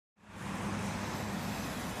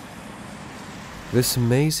This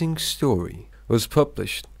amazing story was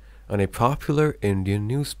published on a popular Indian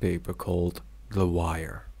newspaper called The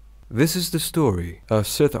Wire. This is the story of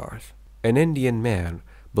Siddharth, an Indian man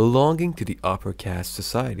belonging to the upper-caste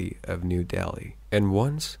society of New Delhi, and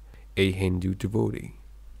once a Hindu devotee.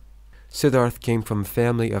 Siddharth came from a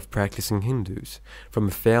family of practicing Hindus, from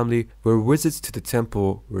a family where visits to the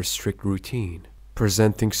temple were strict routine,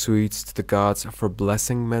 presenting sweets to the gods for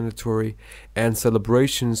blessing mandatory, and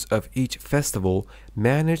celebrations of each festival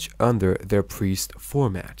managed under their priest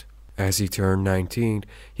format. As he turned 19,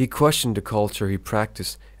 he questioned the culture he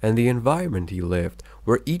practiced and the environment he lived,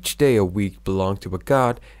 where each day a week belonged to a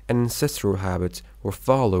god and ancestral habits were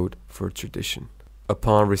followed for tradition.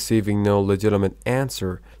 Upon receiving no legitimate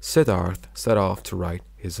answer, Siddharth set off to write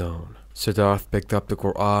his own. Siddharth picked up the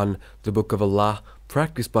Quran, the Book of Allah,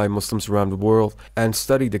 practiced by Muslims around the world, and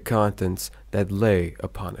studied the contents that lay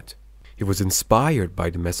upon it. He was inspired by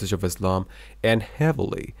the message of Islam and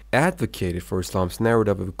heavily advocated for Islam's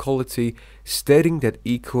narrative of equality, stating that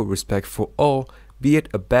equal respect for all, be it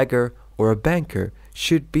a beggar or a banker,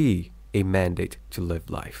 should be a mandate to live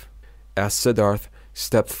life. As Siddharth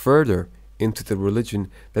stepped further into the religion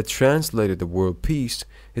that translated the word peace,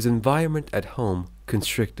 his environment at home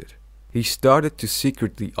constricted. He started to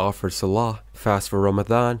secretly offer salah, fast for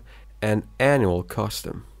Ramadan, an annual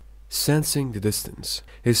custom. Sensing the distance,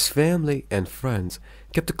 his family and friends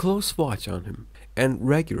kept a close watch on him and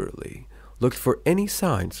regularly looked for any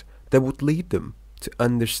signs that would lead them to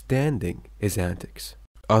understanding his antics.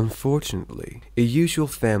 Unfortunately, a usual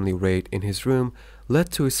family raid in his room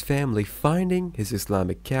led to his family finding his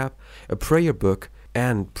Islamic cap, a prayer book,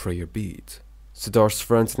 and prayer beads. Siddharth's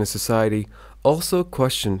friends in his society also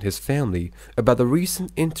questioned his family about the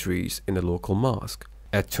recent entries in the local mosque.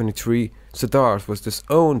 At 23, Siddharth was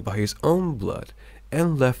disowned by his own blood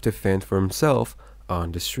and left to fend for himself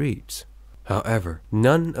on the streets. However,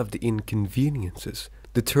 none of the inconveniences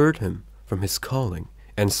deterred him from his calling,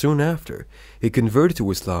 and soon after, he converted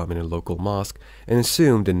to Islam in a local mosque and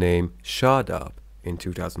assumed the name Shadab in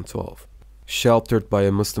 2012. Sheltered by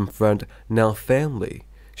a Muslim friend, now family,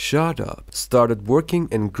 Shadab started working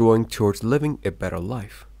and growing towards living a better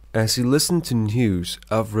life. As he listened to news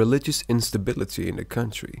of religious instability in the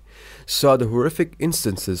country, saw the horrific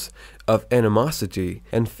instances of animosity,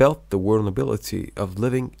 and felt the vulnerability of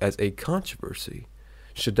living as a controversy,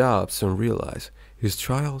 Shadab soon realized his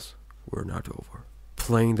trials were not over.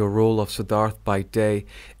 Playing the role of Siddharth by day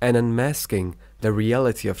and unmasking the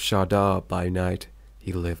reality of Shadab by night,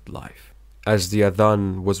 he lived life. As the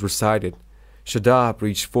adhan was recited, Shadab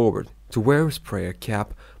reached forward to wear his prayer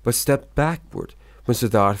cap but stepped backward when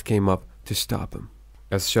Siddharth came up to stop him.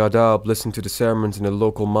 As Shadab listened to the sermons in a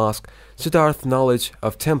local mosque, Siddharth's knowledge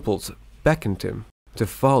of temples beckoned him to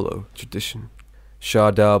follow tradition.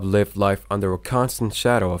 Shadab lived life under a constant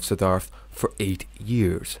shadow of Siddharth for 8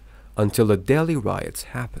 years, until the Delhi riots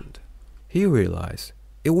happened. He realized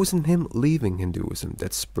it wasn't him leaving Hinduism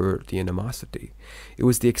that spurred the animosity. It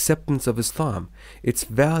was the acceptance of Islam, its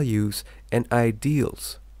values and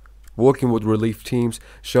ideals. Working with relief teams,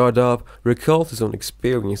 Shadab recalled his own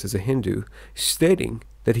experience as a Hindu, stating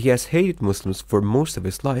that he has hated Muslims for most of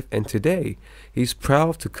his life and today he is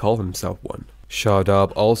proud to call himself one.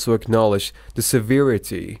 Shadab also acknowledged the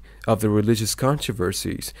severity of the religious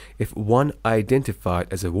controversies if one identified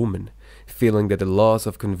as a woman, feeling that the laws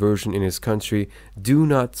of conversion in his country do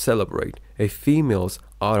not celebrate a female's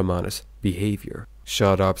autonomous behavior.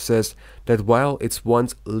 Shadab says that while it's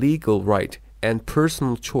one's legal right and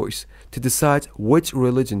personal choice to decide which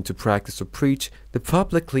religion to practice or preach, the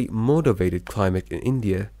publicly motivated climate in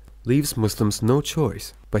India leaves Muslims no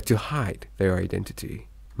choice but to hide their identity.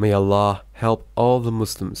 May Allah help all the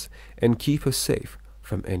Muslims and keep us safe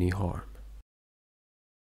from any harm.